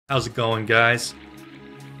How's it going, guys?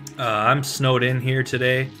 I'm snowed in here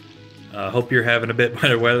today. Hope you're having a bit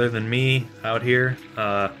better weather than me out here.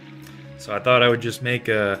 So I thought I would just make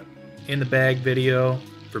a in the bag video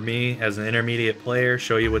for me as an intermediate player,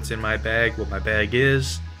 show you what's in my bag, what my bag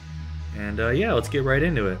is, and yeah, let's get right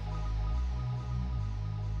into it.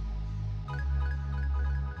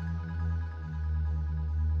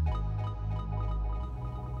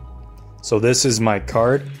 So this is my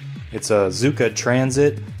cart. It's a Zuka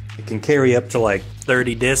Transit. It can carry up to like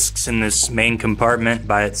 30 discs in this main compartment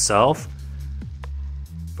by itself.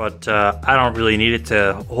 But I don't really need it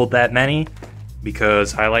to hold that many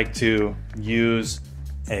because I like to use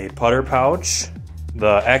a putter pouch,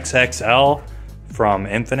 the XXL from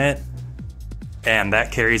Infinite, and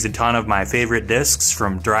that carries a ton of my favorite discs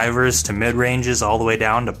from drivers to mid-ranges all the way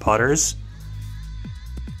down to putters.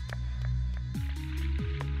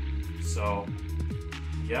 So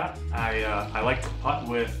yeah, I like to putt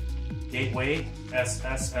with Gateway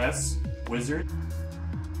SSS Wizard.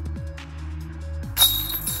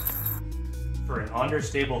 For an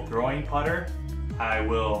understable throwing putter, I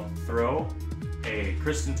will throw a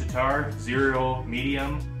Kristen Tatar Zero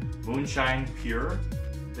Medium Moonshine Pure.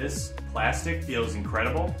 This plastic feels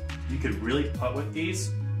incredible. You could really putt with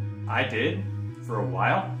these. I did for a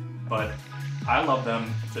while, but I love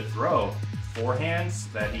them to throw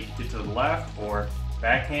forehands that need to get to the left or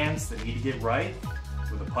backhands that need to get right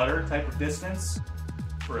with a putter type of distance.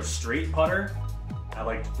 For a straight putter, I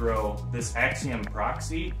like to throw this Axiom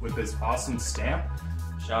Proxy with this awesome stamp.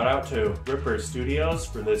 Shout out to Ripper Studios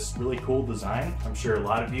for this really cool design. I'm sure a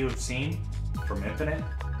lot of you have seen from Infinite.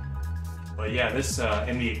 But yeah, this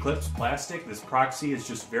in the Eclipse plastic, this Proxy is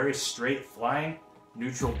just very straight flying,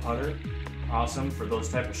 neutral putter. Awesome for those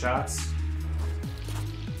type of shots.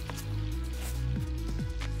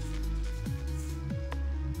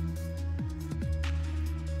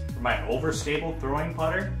 For my overstable throwing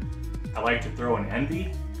putter, I like to throw an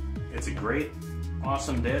Envy. It's a great,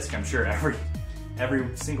 awesome disc. I'm sure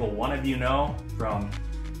every single one of you know from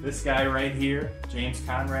this guy right here, James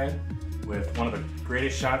Conrad, with one of the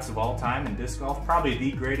greatest shots of all time in disc golf. Probably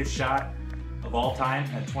the greatest shot of all time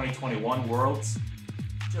at 2021 Worlds.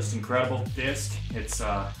 Just incredible disc. It's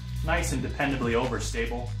nice and dependably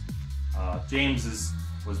overstable. James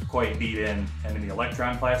was quite beat in, and in the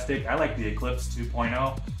Electron plastic, I like the Eclipse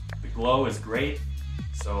 2.0. The glow is great.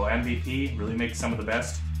 So MVP really makes some of the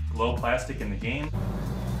best glow plastic in the game.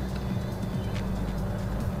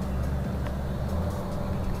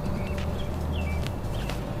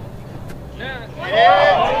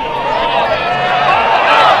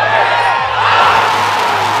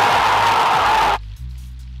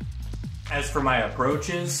 As for my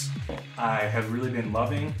approaches, I have really been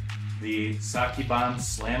loving the Sockibomb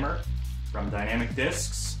Slammer from Dynamic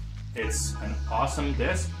Discs. It's an awesome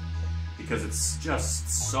disc because it's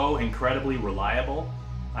just so incredibly reliable.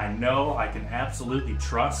 I know I can absolutely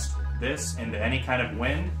trust this into any kind of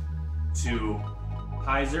wind to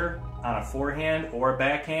hyzer on a forehand or a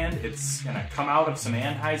backhand. It's gonna come out of some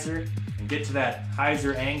anhyzer and get to that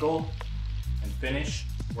hyzer angle and finish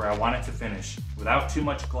where I want it to finish without too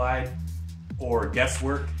much glide or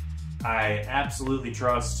guesswork. I absolutely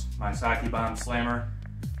trust my Sockibomb Slammer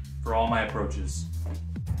for all my approaches.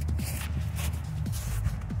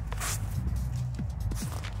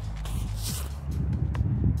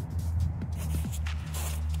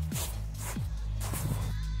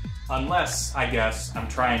 Unless, I guess, I'm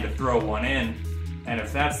trying to throw one in, and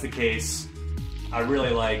if that's the case, I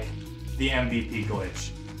really like the MVP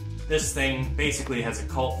glitch. This thing basically has a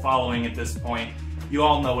cult following at this point. You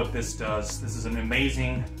all know what this does. This is an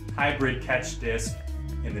amazing hybrid catch disc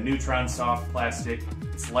in the Neutron Soft plastic.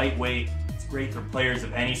 It's lightweight, it's great for players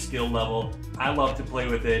of any skill level. I love to play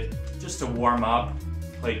with it just to warm up,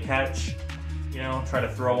 play catch, you know, try to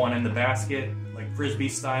throw one in the basket, like Frisbee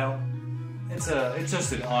style. It's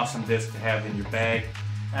just an awesome disc to have in your bag.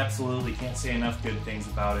 Absolutely can't say enough good things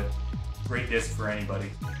about it. Great disc for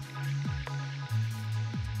anybody.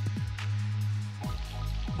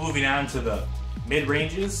 Moving on to the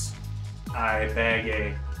mid-ranges, I bag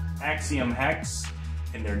a Axiom Hex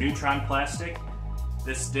in their Neutron plastic.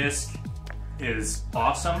 This disc is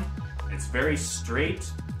awesome. It's very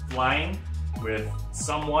straight flying with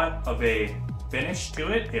somewhat of a finish to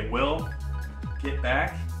it. It will get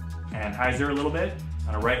back and hyzer a little bit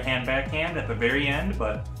on a right-hand backhand at the very end,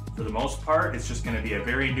 but for the most part, it's just going to be a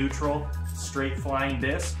very neutral, straight flying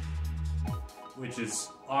disc, which is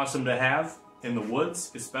awesome to have in the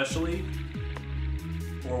woods, especially,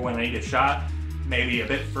 or when I need a shot maybe a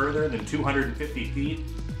bit further than 250 feet,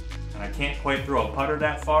 and I can't quite throw a putter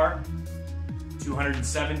that far,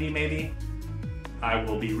 270 maybe. I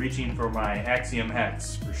will be reaching for my Axiom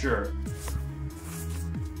Hex for sure.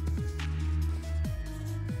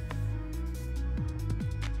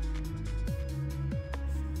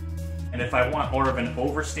 And if I want more of an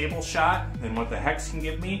overstable shot than what the Hex can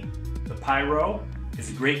give me, the Pyro is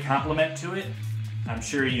a great complement to it. I'm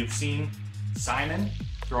sure you've seen Simon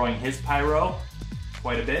throwing his Pyro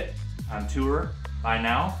quite a bit on tour by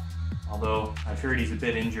now, although I've heard he's a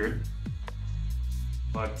bit injured.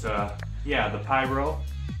 But yeah, the Pyro,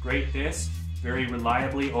 great disc, very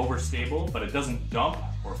reliably overstable, but it doesn't dump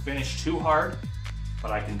or finish too hard.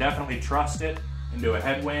 But I can definitely trust it into a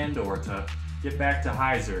headwind or to get back to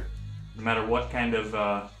hyzer, no matter what kind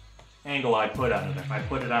of angle I put on it. If I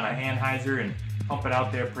put it on a hand hyzer and pump it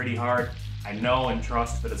out there pretty hard, I know and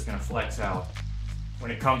trust that it's going to flex out.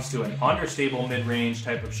 When it comes to an understable mid-range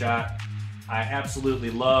type of shot, I absolutely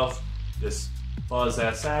love this Buzzz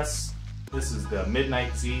SS. This is the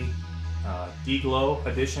Midnight Z D-Glow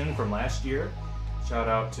edition from last year. Shout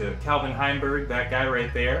out to Calvin Heimberg, that guy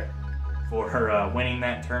right there, for winning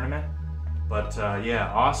that tournament. But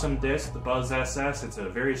yeah, awesome disc, the Buzzz SS. It's a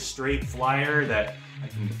very straight flyer that I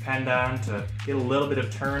can depend on to get a little bit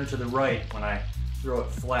of turn to the right when I throw it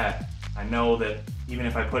flat. I know that even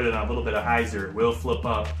if I put it on a little bit of hyzer, it will flip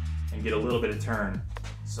up and get a little bit of turn.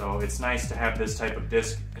 So it's nice to have this type of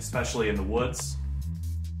disc, especially in the woods.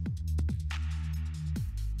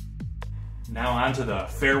 Now onto the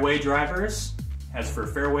fairway drivers. As for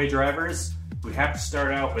fairway drivers, we have to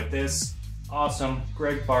start out with this awesome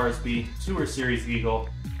Greg Barsby Tour Series Eagle.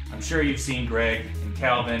 I'm sure you've seen Greg and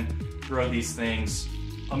Calvin throw these things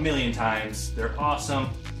a million times. They're awesome,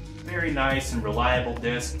 very nice and reliable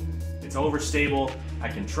disc. It's overstable. I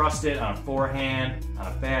can trust it on a forehand,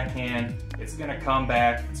 on a backhand. It's gonna come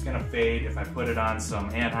back, it's gonna fade if I put it on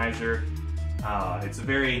some anhyzer. It's a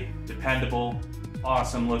very dependable,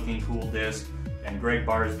 awesome looking, cool disc. And Greg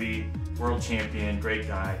Barsby, world champion, great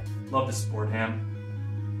guy. Love to support him.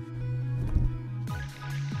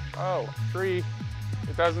 Oh, tree.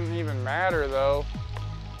 It doesn't even matter though.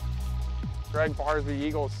 Greg Barsby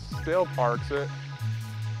Eagle still parks it.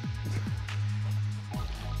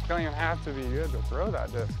 You don't even have to be good to throw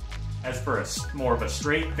that disc. As for more of a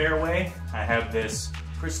straight fairway, I have this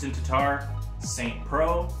Kristen Tatar St.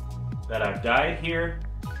 Pro that I've dyed here.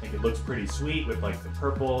 I think it looks pretty sweet with like the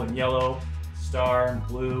purple and yellow star and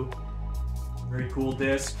blue. Very cool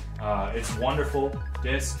disc. It's a wonderful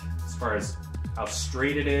disc as far as how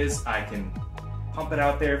straight it is. I can pump it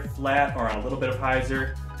out there flat or on a little bit of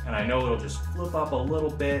hyzer, and I know it'll just flip up a little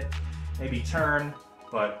bit, maybe turn,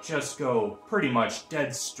 but just go pretty much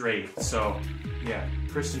dead straight. So yeah,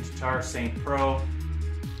 Kristen Tatar St. Pro.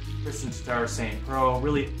 Kristen Tatar St. Pro,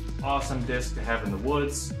 really awesome disc to have in the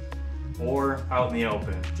woods or out in the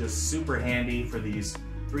open. Just super handy for these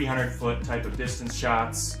 300-foot type of distance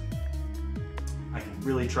shots. I can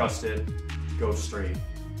really trust it to go straight.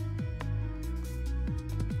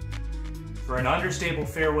 For an understable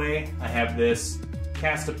fairway, I have this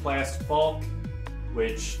Kastaplast Falk,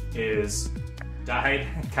 which is dyed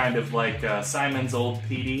kind of like Simon's old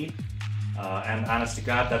PD. And honest to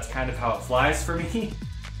God, that's kind of how it flies for me,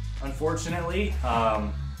 unfortunately.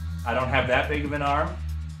 I don't have that big of an arm,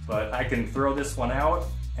 but I can throw this one out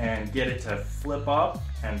and get it to flip up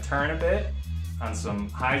and turn a bit on some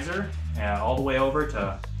hyzer all the way over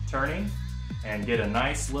to turning and get a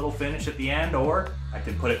nice little finish at the end, or I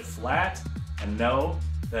can put it flat and know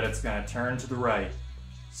that it's going to turn to the right.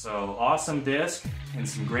 So awesome disc and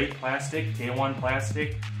some great plastic. K1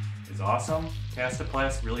 plastic is awesome.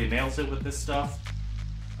 Kastaplast really nails it with this stuff.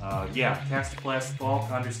 Yeah, Kastaplast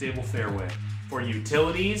Falk understable fairway. For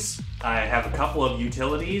utilities, I have a couple of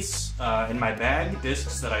utilities in my bag,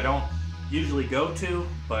 discs that I don't usually go to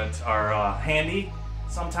but are handy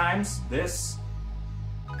sometimes. This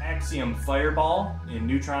Axiom Fireball in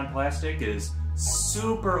neutron plastic is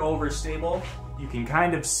super overstable. You can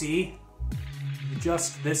kind of see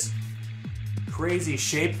just this crazy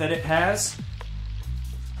shape that it has.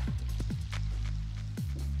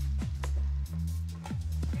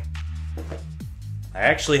 I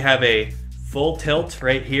actually have a full tilt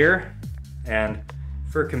right here, and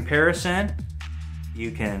for comparison,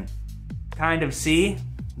 you can kind of see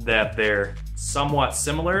that they're somewhat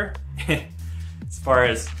similar as far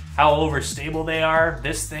as how overstable they are.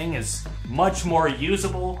 This thing is much more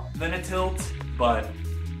usable than a tilt, but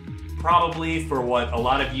probably for what a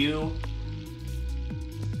lot of you,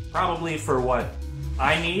 probably for what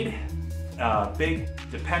I need, a big,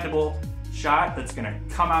 dependable shot that's gonna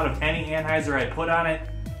come out of any anhyzer I put on it,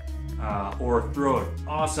 or throw an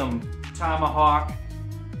awesome tomahawk,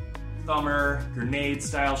 thumber, grenade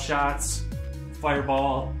style shots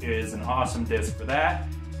Fireball is an awesome disc for that.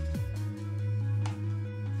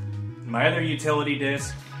 My other utility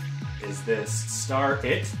disc is this Star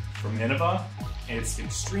It from Innova. It's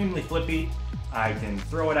extremely flippy. I can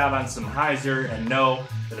throw it out on some hyzer and know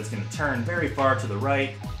that it's going to turn very far to the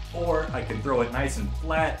right, or I can throw it nice and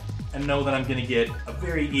flat and know that I'm going to get a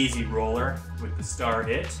very easy roller with the Star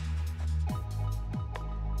It.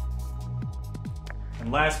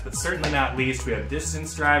 And last but certainly not least, we have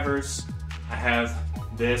distance drivers. I have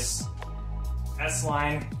this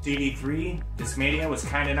S-Line DD3. Discmania was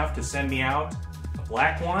kind enough to send me out a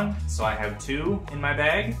black one, so I have two in my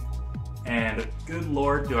bag. And good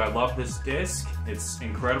lord, do I love this disc. It's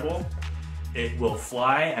incredible. It will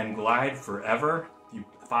fly and glide forever.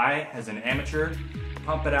 If I, as an amateur,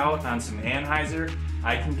 pump it out on some anhyzer,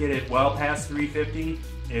 I can get it well past 350.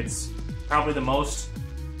 It's probably the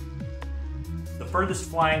furthest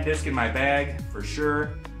flying disc in my bag, for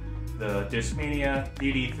sure. The Discmania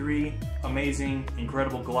DD3, amazing,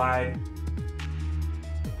 incredible glide.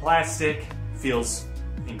 The plastic feels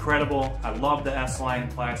incredible. I love the S-Line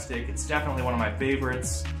plastic. It's definitely one of my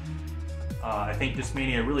favorites. I think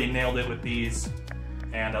Discmania really nailed it with these,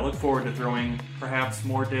 and I look forward to throwing perhaps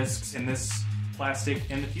more discs in this plastic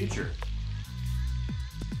in the future.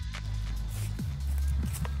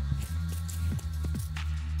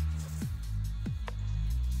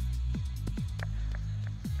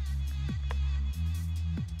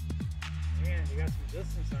 Man, you got some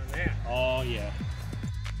distance on that. Oh yeah.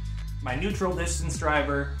 My neutral distance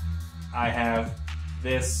driver, I have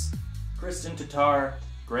this Kristen Tatar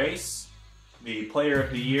Grace, the Player of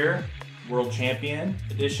the Year World Champion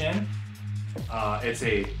Edition. It's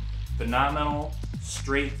a phenomenal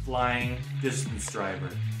straight flying distance driver.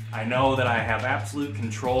 I know that I have absolute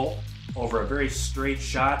control over a very straight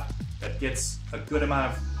shot that gets a good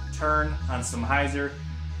amount of turn on some hyzer.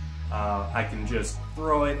 I can just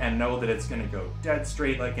throw it and know that it's going to go dead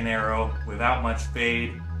straight like an arrow without much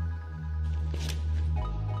fade.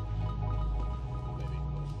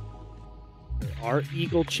 Are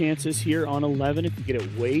eagle chances here on 11 if you get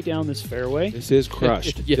it way down this fairway. This is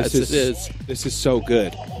crushed. Yes, it is. This is so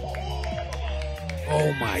good.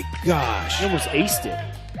 Oh my gosh. He almost aced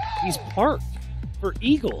it. He's parked for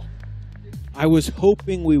eagle. I was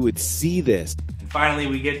hoping we would see this. And finally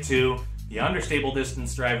we get to the understable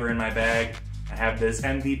distance driver in my bag. I have this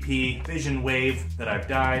MVP Vision Wave that I've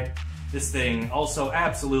dyed. This thing also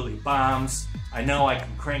absolutely bombs. I know I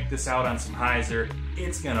can crank this out on some hyzer.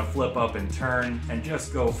 It's gonna flip up and turn and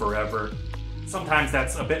just go forever. Sometimes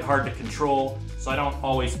that's a bit hard to control, so I don't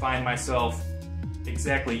always find myself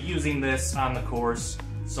exactly using this on the course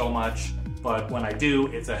so much, but when I do,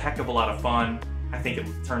 it's a heck of a lot of fun. I think it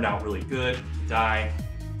turned out really good to dye,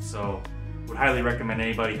 so would highly recommend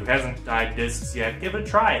anybody who hasn't dyed discs yet, give it a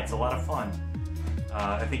try. It's a lot of fun.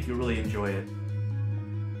 I think you'll really enjoy it.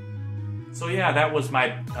 So yeah, that was my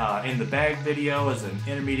in the bag video as an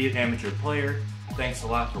intermediate amateur player. Thanks a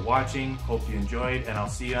lot for watching. Hope you enjoyed, and I'll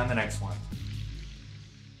see you on the next one.